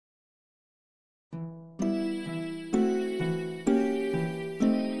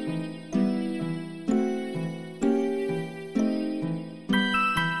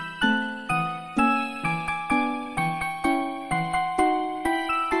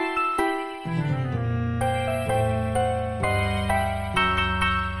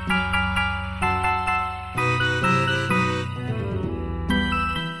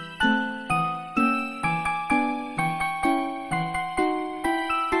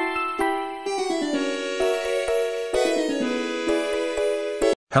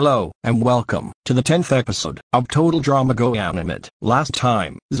Hello, and welcome to the 10th episode of Total Drama Goanimate. Last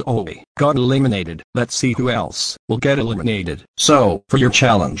time, Zoe got eliminated. Let's see who else will get eliminated. So, for your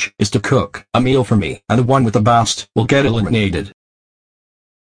challenge is to cook a meal for me, and the one with the best will get eliminated.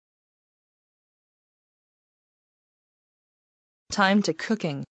 Time to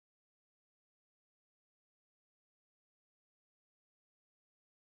cooking.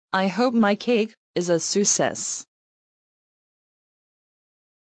 I hope my cake is a success.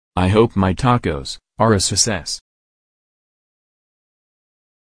 I hope my tacos are a success.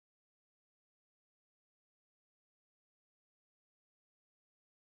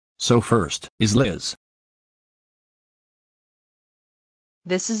 So first is Liz.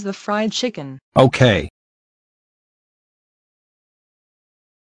 This is the fried chicken. Okay.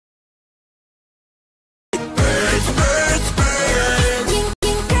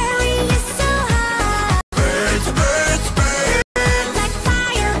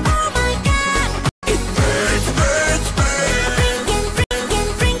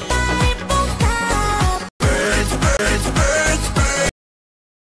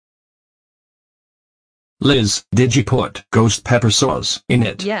 Liz, did you put ghost pepper sauce in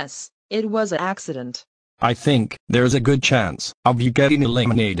it? Yes, it was an accident. I think there's a good chance of you getting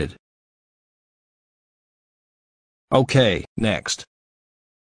eliminated. Okay, next.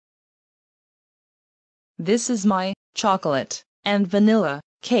 This is my chocolate and vanilla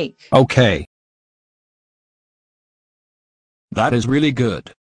cake. Okay. That is really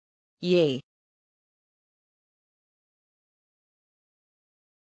good. Yay.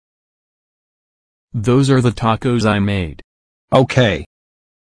 Those are the tacos I made. Okay.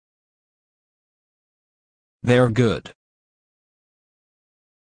 They're good.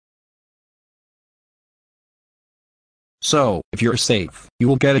 So, if you're safe, you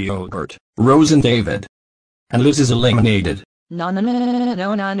will get a yogurt. Rose and David. And Liz is eliminated. No no no no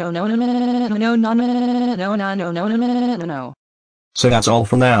no no no no no no no no no no no no no. So that's all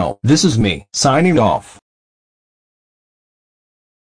for now. This is me, signing off.